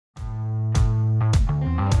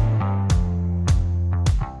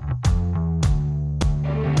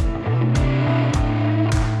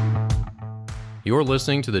You're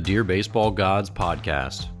listening to the Dear Baseball Gods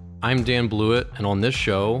podcast. I'm Dan Blewett, and on this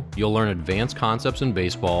show, you'll learn advanced concepts in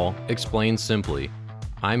baseball, explained simply.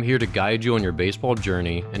 I'm here to guide you on your baseball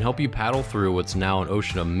journey and help you paddle through what's now an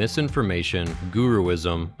ocean of misinformation,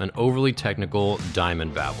 guruism, and overly technical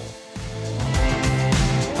diamond babble.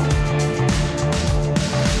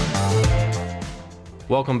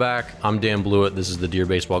 Welcome back. I'm Dan Blewett. This is the Dear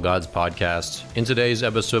Baseball Gods podcast. In today's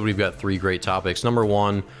episode, we've got three great topics. Number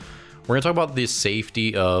one, we're going to talk about the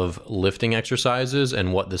safety of lifting exercises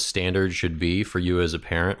and what the standard should be for you as a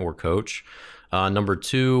parent or coach. Number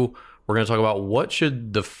two, we're going to talk about what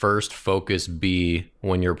should the first focus be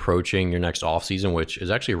when you're approaching your next offseason, which is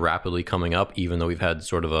actually rapidly coming up, even though we've had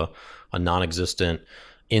sort of a non-existent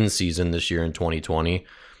in-season this year in 2020.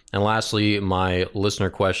 And lastly, my listener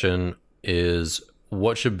question is,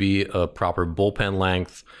 what should be a proper bullpen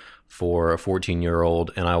length for a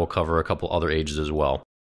 14-year-old? And I will cover a couple other ages as well.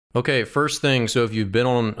 Okay, first thing, so if you've been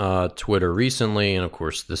on Twitter recently, and of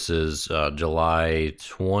course this is July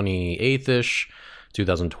 28th-ish,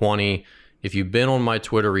 2020. If you've been on my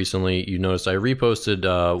Twitter recently, you noticed I reposted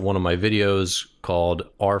one of my videos called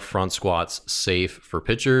Are Front Squats Safe for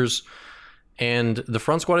Pitchers? And the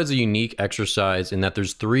front squat is a unique exercise in that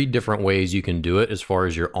there's three different ways you can do it as far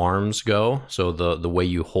as your arms go. So the way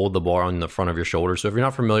you hold the bar on the front of your shoulder. So if you're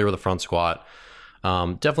not familiar with a front squat,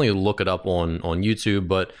 definitely look it up on YouTube.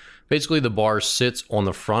 But basically the bar sits on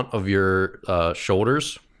the front of your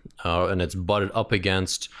shoulders and it's butted up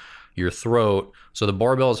against your throat. So the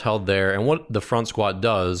barbell is held there. And what the front squat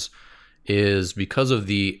does is, because of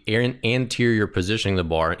the anterior positioning of the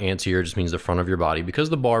bar, anterior just means the front of your body,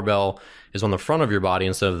 because the barbell is on the front of your body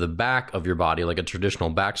instead of the back of your body like a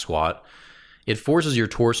traditional back squat, it forces your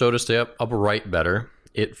torso to stay upright better.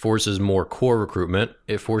 It forces more core recruitment.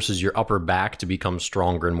 It forces your upper back to become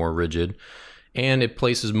stronger and more rigid. And it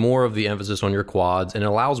places more of the emphasis on your quads, and it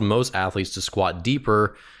allows most athletes to squat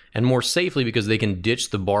deeper and more safely because they can ditch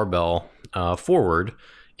the barbell forward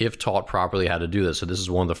if taught properly how to do this. So this is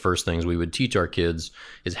one of the first things we would teach our kids,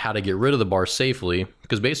 is how to get rid of the bar safely,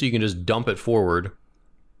 because basically you can just dump it forward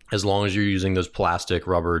as long as you're using those plastic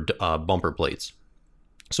rubber bumper plates.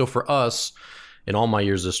 So for us, in all my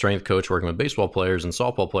years as a strength coach working with baseball players and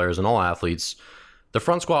softball players and all athletes, the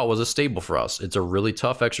front squat was a staple for us. It's a really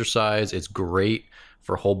tough exercise. It's great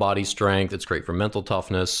for whole body strength. It's great for mental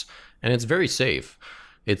toughness, and it's very safe.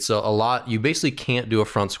 It's a lot. You basically can't do a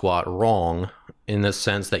front squat wrong in the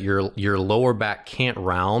sense that your lower back can't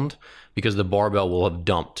round because the barbell will have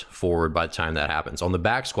dumped forward by the time that happens. On the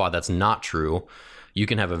back squat, that's not true. You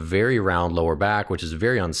can have a very round lower back, which is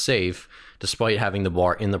very unsafe, despite having the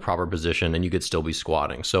bar in the proper position, and you could still be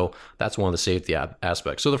squatting. So that's one of the safety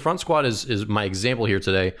aspects. So the front squat is my example here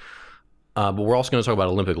today, but we're also going to talk about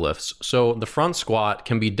Olympic lifts. So the front squat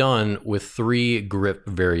can be done with three grip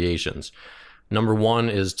variations. Number one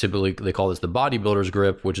is typically, they call this the bodybuilder's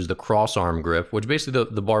grip, which is the cross arm grip, which basically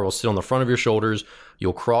the bar will sit on the front of your shoulders.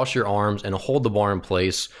 You'll cross your arms and hold the bar in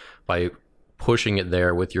place by pushing it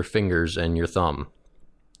there with your fingers and your thumb.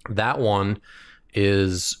 That one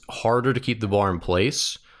is harder to keep the bar in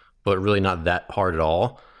place, but really not that hard at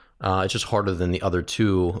all. It's just harder than the other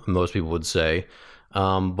two, most people would say.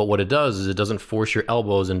 But what it does is it doesn't force your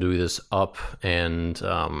elbows into this up and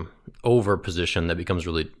over position that becomes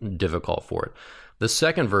really difficult for it. The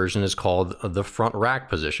second version is called the front rack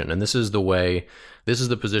position. And this is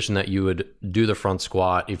the position that you would do the front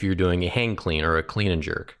squat if you're doing a hang clean or a clean and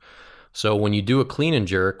jerk. So when you do a clean and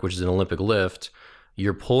jerk, which is an Olympic lift,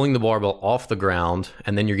 you're pulling the barbell off the ground,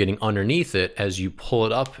 and then you're getting underneath it as you pull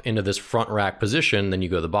it up into this front rack position. Then you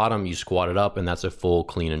go to the bottom, you squat it up, and that's a full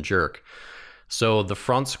clean and jerk. So the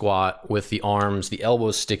front squat with the arms, the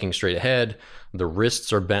elbows sticking straight ahead, the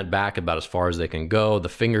wrists are bent back about as far as they can go, the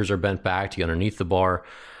fingers are bent back to get underneath the bar.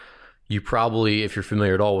 You probably, if you're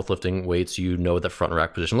familiar at all with lifting weights, you know what that front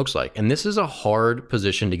rack position looks like. And this is a hard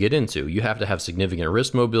position to get into. You have to have significant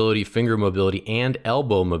wrist mobility, finger mobility, and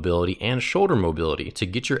elbow mobility, and shoulder mobility to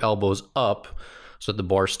get your elbows up so that the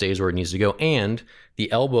bar stays where it needs to go. And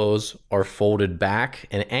the elbows are folded back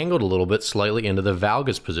and angled a little bit slightly into the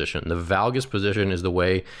valgus position. The valgus position is the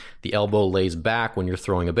way the elbow lays back when you're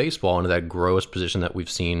throwing a baseball into that gross position that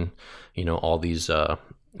we've seen, all these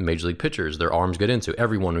major league pitchers, their arms get into.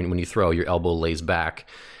 Everyone, when you throw, your elbow lays back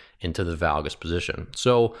into the valgus position.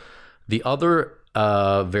 So the other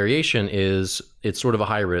variation is, it's sort of a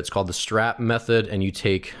hybrid. It's called the strap method, and you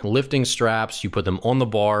take lifting straps, you put them on the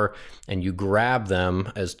bar, and you grab them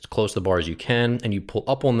as close to the bar as you can, and you pull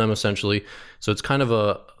up on them essentially. So it's kind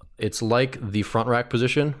of it's like the front rack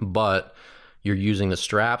position, but You're using the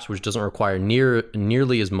straps, which doesn't require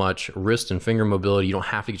nearly as much wrist and finger mobility. You don't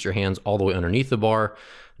have to get your hands all the way underneath the bar,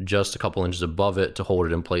 just a couple inches above it to hold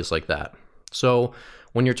it in place like that. So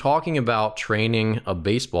when you're talking about training a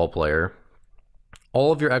baseball player,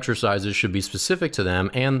 all of your exercises should be specific to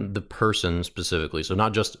them and the person specifically. So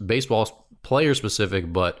not just baseball player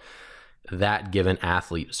specific, but that given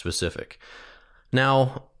athlete specific.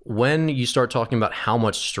 Now, when you start talking about how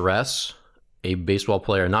much stress a baseball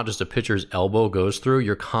player, not just a pitcher's elbow goes through,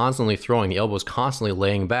 you're constantly throwing, the elbow's constantly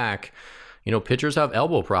laying back. Pitchers have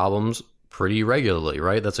elbow problems pretty regularly,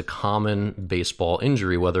 right? That's a common baseball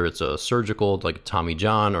injury, whether it's a surgical, like Tommy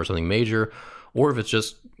John or something major, or if it's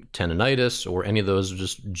just tendonitis or any of those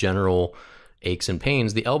just general aches and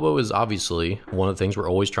pains. The elbow is obviously one of the things we're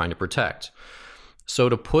always trying to protect. So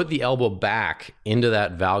to put the elbow back into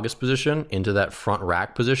that valgus position, into that front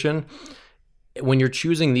rack position, when you're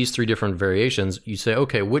choosing these three different variations, you say,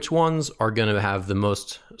 okay, which ones are going to have the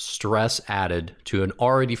most stress added to an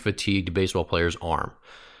already fatigued baseball player's arm?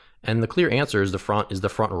 And the clear answer is the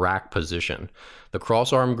front rack position. The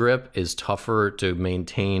cross arm grip is tougher to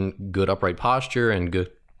maintain good upright posture and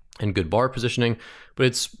good bar positioning, but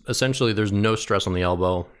it's essentially there's no stress on the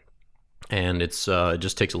elbow, and it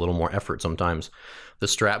just takes a little more effort sometimes. The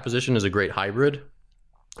strap position is a great hybrid.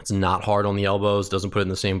 It's not hard on the elbows, doesn't put it in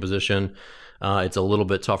the same position. It's a little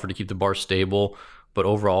bit tougher to keep the bar stable, but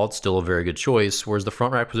overall it's still a very good choice, whereas the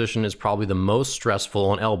front rack position is probably the most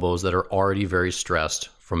stressful on elbows that are already very stressed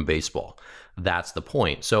from baseball. That's the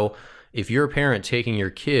point. So if you're a parent taking your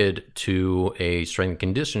kid to a strength and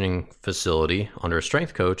conditioning facility under a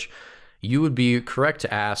strength coach, you would be correct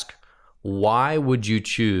to ask, why would you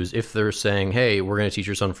choose, if they're saying, hey, we're going to teach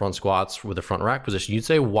your son front squats with a front rack position, you'd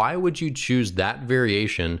say, why would you choose that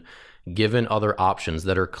variation given other options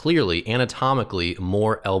that are clearly anatomically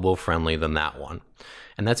more elbow friendly than that one?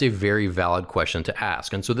 And that's a very valid question to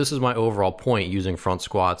ask. And so this is my overall point using front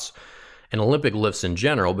squats and Olympic lifts in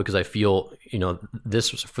general, because I feel, this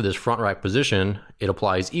for this front rack position, it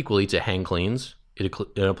applies equally to hang cleans. It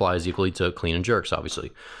applies equally to clean and jerks,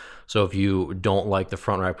 obviously. So if you don't like the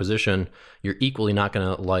front rack position, you're equally not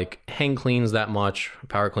going to like hang cleans that much,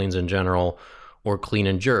 power cleans in general, or clean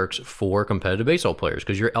and jerks for competitive baseball players,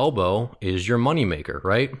 because your elbow is your moneymaker,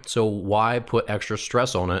 right? So why put extra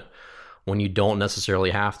stress on it when you don't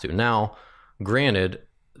necessarily have to? Now, granted,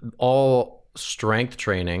 all strength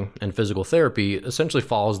training and physical therapy essentially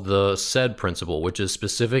follows the SAID principle, which is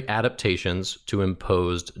specific adaptations to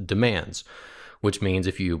imposed demands, which means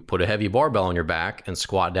if you put a heavy barbell on your back and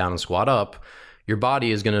squat down and squat up, your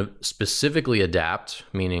body is going to specifically adapt,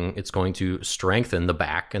 meaning it's going to strengthen the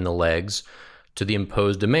back and the legs to the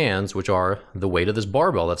imposed demands, which are the weight of this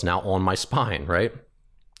barbell that's now on my spine, right?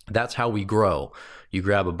 That's how we grow. You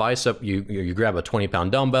grab a bicep, you grab a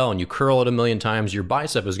 20-pound dumbbell and you curl it a million times, your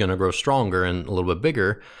bicep is going to grow stronger and a little bit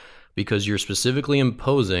bigger because you're specifically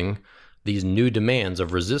imposing these new demands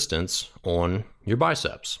of resistance on your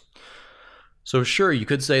biceps. So sure, you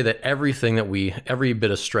could say that every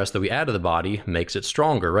bit of stress that we add to the body makes it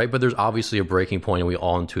stronger, right? But there's obviously a breaking point, and we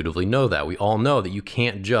all intuitively know that. We all know that you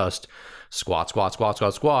can't just squat,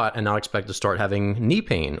 and not expect to start having knee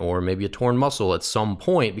pain or maybe a torn muscle at some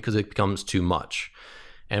point because it becomes too much.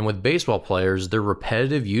 And with baseball players, their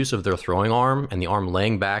repetitive use of their throwing arm and the arm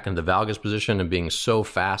laying back in the valgus position and being so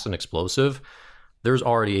fast and explosive, there's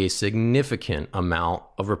already a significant amount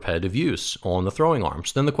of repetitive use on the throwing arm.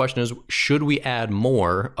 So then the question is, should we add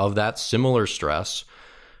more of that similar stress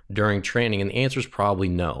during training? And the answer is probably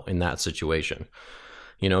no in that situation.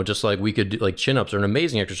 Just like we could do, like chin-ups are an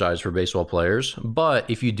amazing exercise for baseball players, but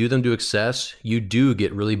if you do them to excess, you do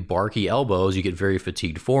get really barky elbows, you get very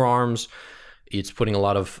fatigued forearms, it's putting a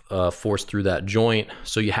lot of force through that joint.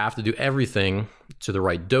 So you have to do everything to the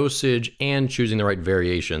right dosage and choosing the right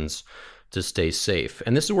variations to stay safe.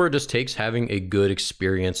 And this is where it just takes having a good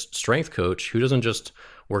experienced strength coach who doesn't just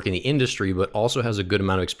work in the industry, but also has a good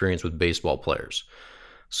amount of experience with baseball players.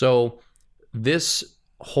 So this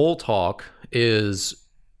whole talk is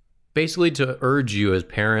basically to urge you as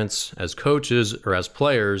parents, as coaches, or as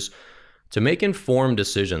players to make informed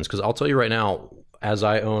decisions. Because I'll tell you right now, as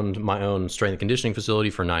I owned my own strength and conditioning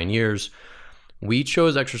facility for 9 years, we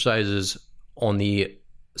chose exercises on the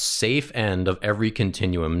safe end of every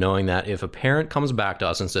continuum, knowing that if a parent comes back to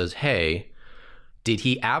us and says, hey, did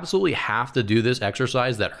he absolutely have to do this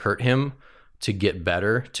exercise that hurt him to get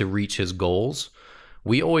better, to reach his goals?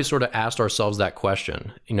 We always sort of asked ourselves that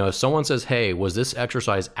question. If someone says, hey, was this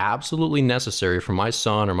exercise absolutely necessary for my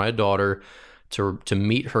son or my daughter to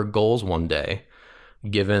meet her goals one day,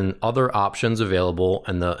 given other options available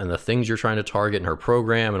and the things you're trying to target in her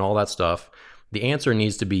program and all that stuff? The answer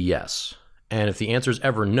needs to be yes. And if the answer is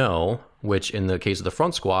ever no, which in the case of the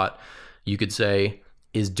front squat, you could say,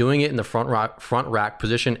 is doing it in the front rack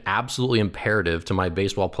position absolutely imperative to my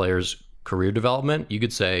baseball player's career development? You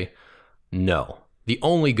could say no. The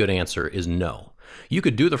only good answer is no. You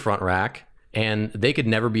could do the front rack and they could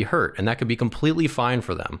never be hurt, and that could be completely fine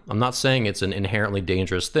for them. I'm not saying it's an inherently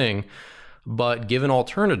dangerous thing, but given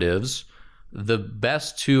alternatives, the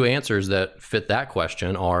best two answers that fit that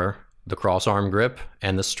question are the cross arm grip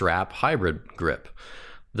and the strap hybrid grip.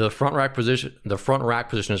 The front rack position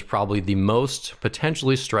is probably the most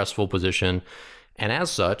potentially stressful position, and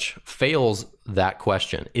as such fails that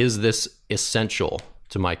question. Is this essential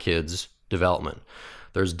to my kid's development?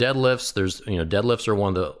 There's deadlifts. Deadlifts are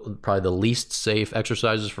one of probably the least safe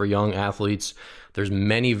exercises for young athletes. There's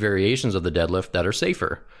many variations of the deadlift that are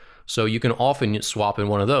safer. So you can often swap in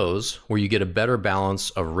one of those where you get a better balance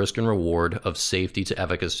of risk and reward, of safety to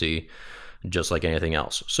efficacy, just like anything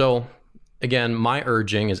else. So again, my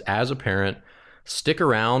urging is, as a parent, stick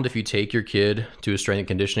around if you take your kid to a strength and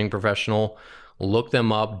conditioning professional, look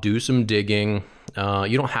them up, do some digging.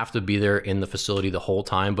 You don't have to be there in the facility the whole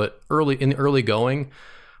time, but in the early going,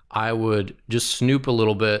 I would just snoop a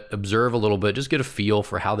little bit, observe a little bit, just get a feel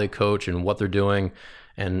for how they coach and what they're doing.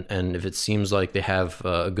 And if it seems like they have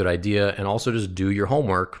a good idea, and also just do your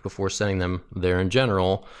homework before sending them there in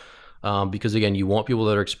general. Because again, you want people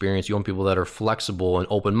that are experienced, you want people that are flexible and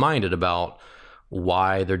open-minded about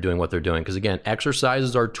why they're doing what they're doing. Because again,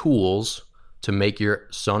 exercises are tools to make your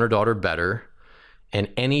son or daughter better, and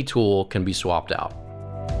any tool can be swapped out.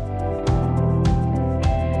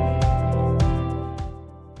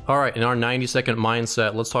 All right, in our 90-second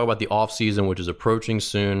mindset, let's talk about the off season, which is approaching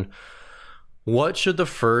soon. What should the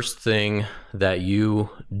first thing that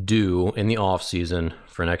you do in the off season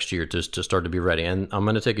for next year to start to be ready? And I'm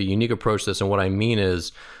going to take a unique approach to this. And what I mean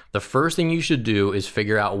is, the first thing you should do is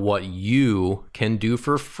figure out what you can do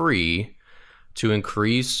for free to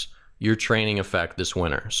increase your training effect this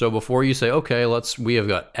winter. So before you say, okay, we have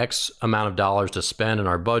got X amount of dollars to spend in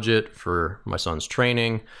our budget for my son's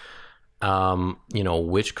training.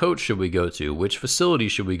 Which coach should we go to? Which facility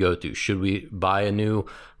should we go to? Should we buy a new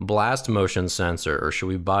blast motion sensor, or should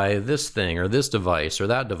we buy this thing or this device or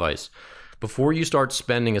that device? Before you start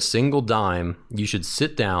spending a single dime, you should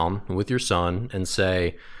sit down with your son and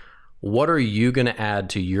say, what are you going to add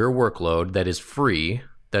to your workload that is free,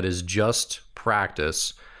 that is just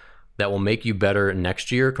practice, that will make you better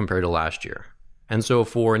next year compared to last year? And so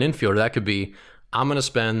for an infielder, that could be, I'm going to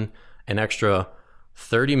spend an extra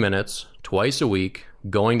 30 minutes twice a week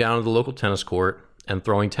going down to the local tennis court and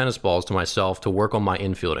throwing tennis balls to myself to work on my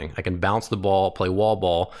infielding. I can bounce the ball, play wall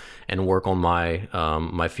ball, and work on my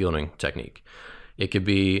my fielding technique. It could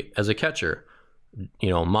be as a catcher,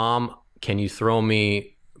 Mom, can you throw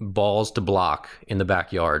me balls to block in the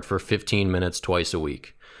backyard for 15 minutes twice a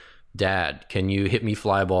week? Dad, can you hit me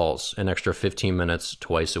fly balls an extra 15 minutes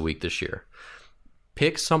twice a week this year?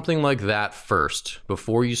 Pick something like that first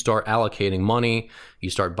before you start allocating money, you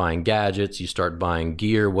start buying gadgets, you start buying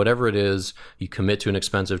gear, whatever it is, you commit to an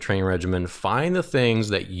expensive training regimen. Find the things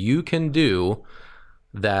that you can do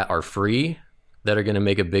that are free, that are going to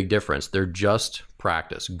make a big difference. They're just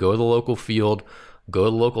practice. Go to the local field, go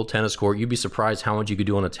to the local tennis court. You'd be surprised how much you could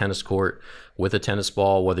do on a tennis court with a tennis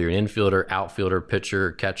ball, whether you're an infielder, outfielder,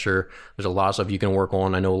 pitcher, catcher. There's a lot of stuff you can work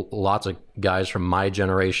on. I know lots of guys from my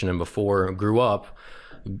generation and before grew up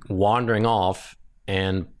wandering off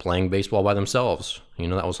and playing baseball by themselves.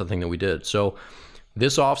 That was the thing that we did. So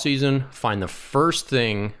this off season, find the first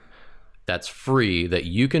thing that's free that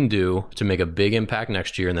you can do to make a big impact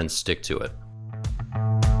next year, and then stick to it.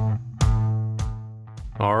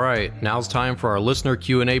 All right, now it's time for our listener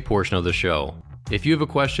Q&A portion of the show. If you have a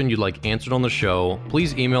question you'd like answered on the show,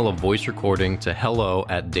 please email a voice recording to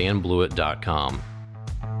hello@danblewett.com.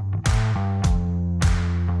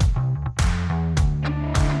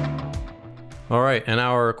 All right, and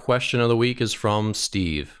our question of the week is from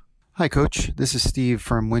Steve. Hi, Coach. This is Steve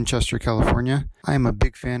from Winchester, California. I am a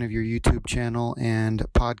big fan of your YouTube channel and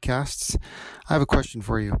podcasts. I have a question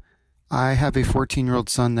for you. I have a 14-year-old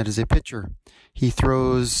son that is a pitcher. He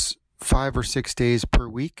throws 5 or 6 days per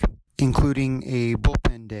week, including a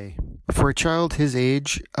bullpen day. For a child his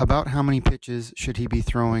age, about how many pitches should he be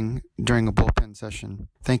throwing during a bullpen session?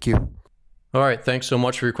 Thank you. All right. Thanks so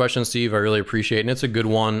much for your question, Steve. I really appreciate it. And it's a good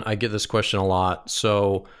one. I get this question a lot.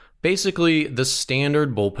 So basically, the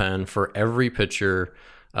standard bullpen for every pitcher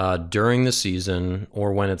during the season,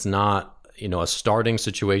 or when it's not, a starting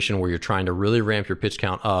situation where you're trying to really ramp your pitch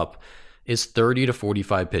count up, is 30 to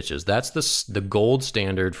 45 pitches. That's the gold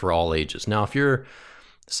standard for all ages. Now, if you're,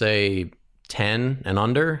 say, 10 and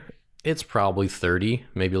under, it's probably 30,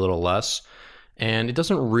 maybe a little less. And it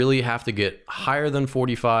doesn't really have to get higher than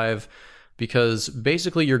 45 because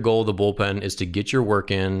basically your goal of the bullpen is to get your work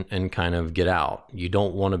in and kind of get out. You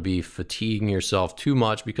don't want to be fatiguing yourself too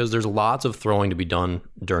much because there's lots of throwing to be done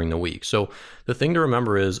during the week. So the thing to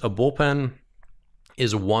remember is a bullpen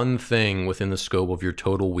is one thing within the scope of your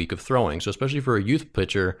total week of throwing. So especially for a youth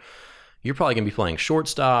pitcher, you're probably going to be playing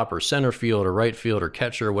shortstop or center field or right field or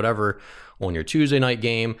catcher or whatever on your Tuesday night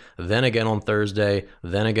game, then again on Thursday,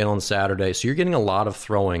 then again on Saturday. So you're getting a lot of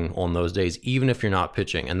throwing on those days, even if you're not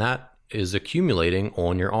pitching. And that is accumulating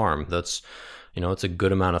on your arm. That's, it's a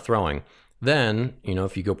good amount of throwing. Then,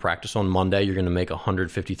 if you go practice on Monday, you're going to make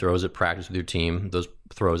 150 throws at practice with your team. Those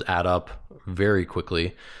throws add up very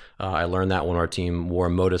quickly. I learned that when our team wore a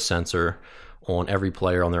MODIS sensor on every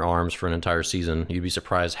player on their arms for an entire season. You'd be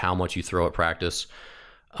surprised how much you throw at practice.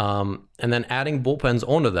 And then adding bullpens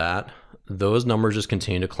onto that, those numbers just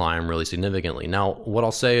continue to climb really significantly. Now, what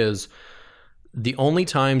I'll say is the only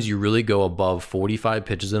times you really go above 45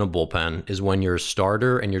 pitches in a bullpen is when you're a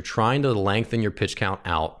starter and you're trying to lengthen your pitch count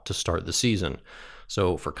out to start the season.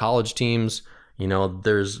 So for college teams,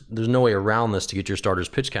 there's no way around this to get your starters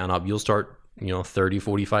pitch count up. You'll start 30,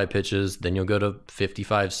 45 pitches, then you'll go to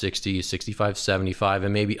 55, 60, 65, 75,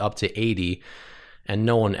 and maybe up to 80. And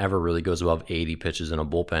no one ever really goes above 80 pitches in a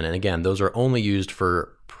bullpen. And again, those are only used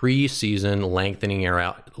for preseason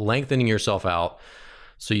lengthening yourself out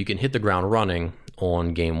so you can hit the ground running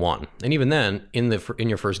on game one. And even then, in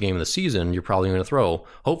your first game of the season, you're probably going to throw,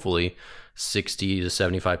 hopefully, 60 to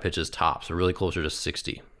 75 pitches tops, so really closer to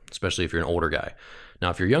 60, especially if you're an older guy.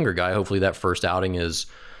 Now, if you're a younger guy, hopefully that first outing is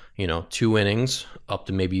 2 innings up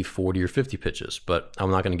to maybe 40 or 50 pitches, but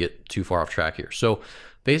I'm not going to get too far off track here. So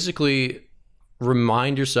basically,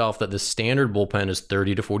 remind yourself that the standard bullpen is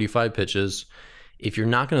 30 to 45 pitches. If you're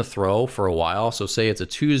not going to throw for a while, so say it's a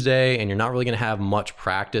Tuesday and you're not really going to have much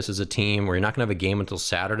practice as a team, or you're not going to have a game until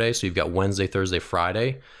Saturday, so you've got Wednesday, Thursday,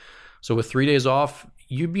 Friday. So with 3 days off,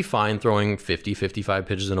 you'd be fine throwing 50, 55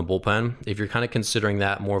 pitches in a bullpen if you're kind of considering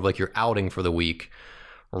that more of like your outing for the week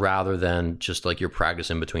rather than just like your practice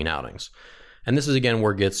in between outings. And this is, again,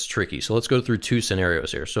 where it gets tricky. So let's go through 2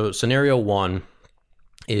 scenarios here. So scenario 1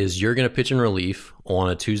 is you're going to pitch in relief on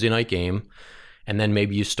a Tuesday night game, and then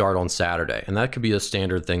maybe you start on Saturday. And that could be a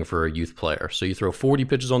standard thing for a youth player. So you throw 40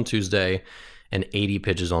 pitches on Tuesday and 80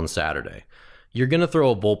 pitches on Saturday. You're going to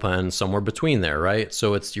throw a bullpen somewhere between there, right?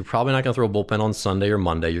 So you're probably not going to throw a bullpen on Sunday or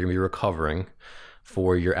Monday. You're going to be recovering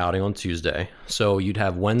for your outing on Tuesday. So you'd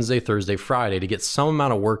have Wednesday, Thursday, Friday to get some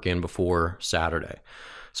amount of work in before Saturday.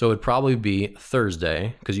 So it'd probably be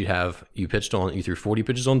Thursday because you threw 40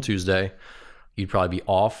 pitches on Tuesday. You'd probably be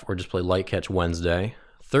off or just play light catch Wednesday.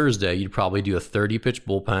 Thursday, you'd probably do a 30-pitch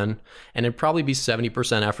bullpen, and it'd probably be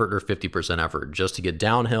 70% effort or 50% effort just to get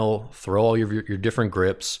downhill, throw all your different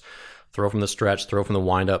grips, throw from the stretch, throw from the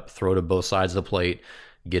windup, throw to both sides of the plate,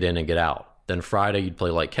 get in and get out. Then Friday, you'd play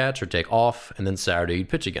light catch or take off, and then Saturday, you'd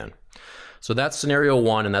pitch again. So that's scenario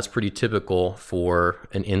 1, and that's pretty typical for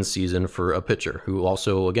an in-season for a pitcher who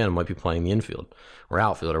also, again, might be playing the infield or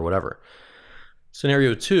outfield or whatever.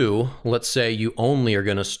 Scenario 2, let's say you only are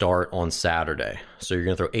going to start on Saturday. So you're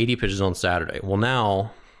going to throw 80 pitches on Saturday. Well,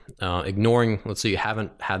 now, let's say you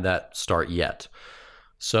haven't had that start yet.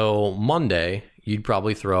 So Monday, you'd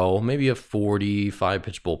probably throw maybe a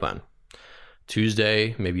 45-pitch bullpen.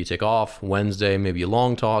 Tuesday, maybe you take off. Wednesday, maybe a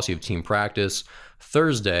long toss. You have team practice.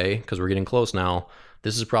 Thursday, because we're getting close now,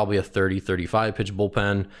 this is probably a 35-pitch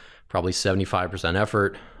bullpen. Probably 75%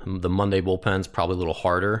 effort. The Monday bullpen's probably a little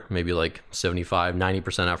harder, maybe like 75,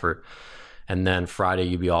 90% effort. And then Friday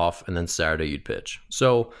you'd be off, and then Saturday you'd pitch.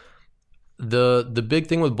 So the big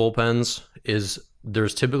thing with bullpens is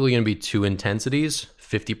there's typically going to be 2 intensities,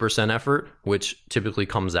 50% effort, which typically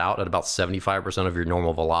comes out at about 75% of your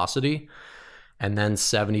normal velocity, and then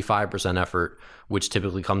 75% effort, which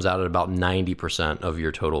typically comes out at about 90% of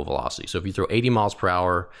your total velocity. So if you throw 80 miles per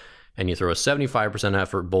hour, and you throw a 75%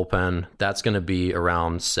 effort bullpen, that's going to be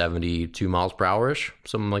around 72 miles per hour-ish,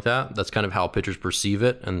 something like that. That's kind of how pitchers perceive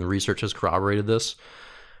it, and the research has corroborated this.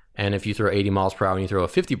 And if you throw 80 miles per hour and you throw a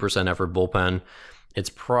 50% effort bullpen, it's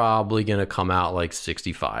probably going to come out like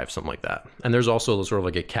 65, something like that. And there's also sort of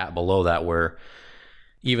like a cap below that where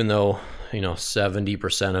even though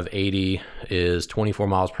 70% of 80 is 24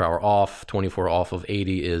 miles per hour off, 24 off of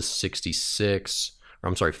 80 is 56,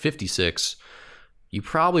 you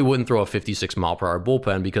probably wouldn't throw a 56 mile per hour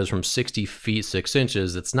bullpen because from 60 feet 6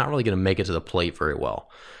 inches, it's not really going to make it to the plate very well.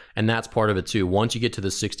 And that's part of it too. Once you get to the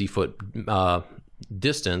 60-foot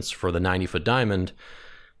distance for the 90-foot diamond,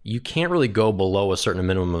 you can't really go below a certain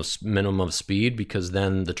minimum of speed, because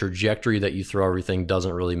then the trajectory that you throw everything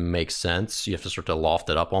doesn't really make sense. You have to start to loft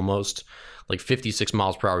it up almost. Like 56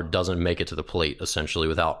 miles per hour doesn't make it to the plate, essentially,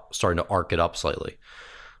 without starting to arc it up slightly.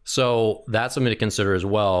 So that's something to consider as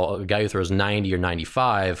well. A guy who throws 90 or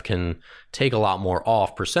 95 can take a lot more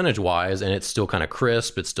off percentage-wise, and it's still kind of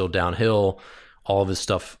crisp. It's still downhill. All of his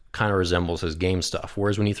stuff kind of resembles his game stuff.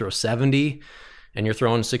 Whereas when you throw 70 and you're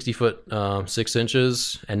throwing 60 foot 6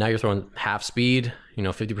 inches, and now you're throwing half speed,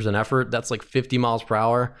 50% effort, that's like 50 miles per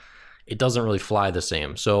hour. It doesn't really fly the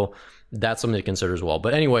same. So that's something to consider as well.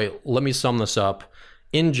 But anyway, let me sum this up.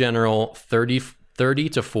 In general, 30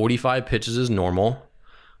 to 45 pitches is normal.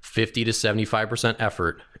 50 to 75%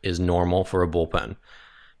 effort is normal for a bullpen.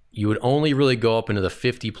 You would only really go up into the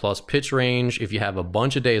 50 plus pitch range if you have a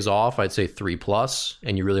bunch of days off. I'd say 3 plus,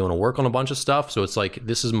 and you really want to work on a bunch of stuff. So it's like,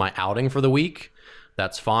 this is my outing for the week.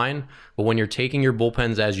 That's fine. But when you're taking your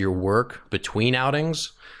bullpens as your work between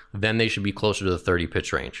outings, then they should be closer to the 30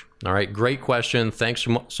 pitch range. All right. Great question. Thanks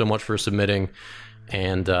so much for submitting.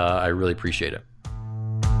 And I really appreciate it.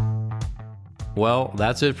 Well,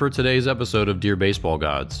 that's it for today's episode of Dear Baseball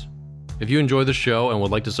Gods. If you enjoy the show and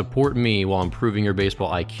would like to support me while improving your baseball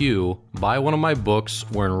IQ, buy one of my books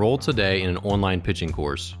or enroll today in an online pitching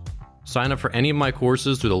course. Sign up for any of my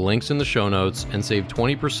courses through the links in the show notes and save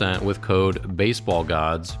 20% with code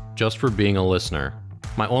BASEBALLGODS just for being a listener.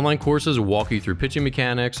 My online courses walk you through pitching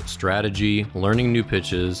mechanics, strategy, learning new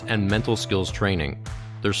pitches, and mental skills training.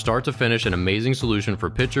 They're start to finish an amazing solution for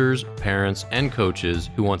pitchers, parents, and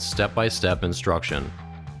coaches who want step-by-step instruction.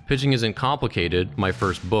 Pitching Isn't Complicated, my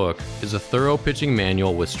first book, is a thorough pitching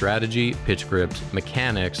manual with strategy, pitch script,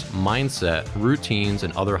 mechanics, mindset, routines,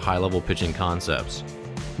 and other high-level pitching concepts.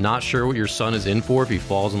 Not sure what your son is in for if he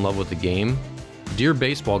falls in love with the game? Dear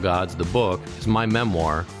Baseball Gods, the book, is my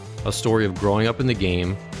memoir, a story of growing up in the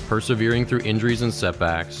game, persevering through injuries and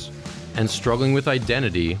setbacks, and struggling with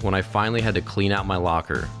identity when I finally had to clean out my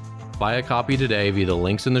locker. Buy a copy today via the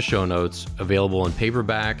links in the show notes, available in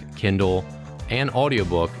paperback, Kindle, and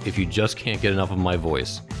audiobook if you just can't get enough of my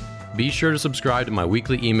voice. Be sure to subscribe to my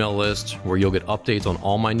weekly email list where you'll get updates on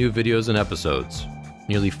all my new videos and episodes.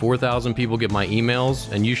 Nearly 4,000 people get my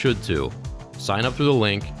emails, and you should too. Sign up through the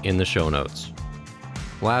link in the show notes.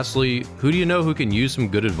 Lastly, who do you know who can use some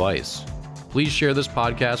good advice? Please share this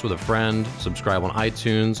podcast with a friend, subscribe on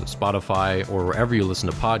iTunes, Spotify, or wherever you listen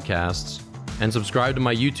to podcasts, and subscribe to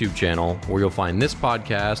my YouTube channel where you'll find this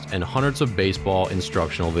podcast and hundreds of baseball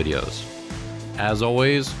instructional videos. As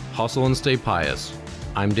always, hustle and stay pious.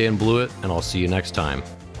 I'm Dan Blewett, and I'll see you next time.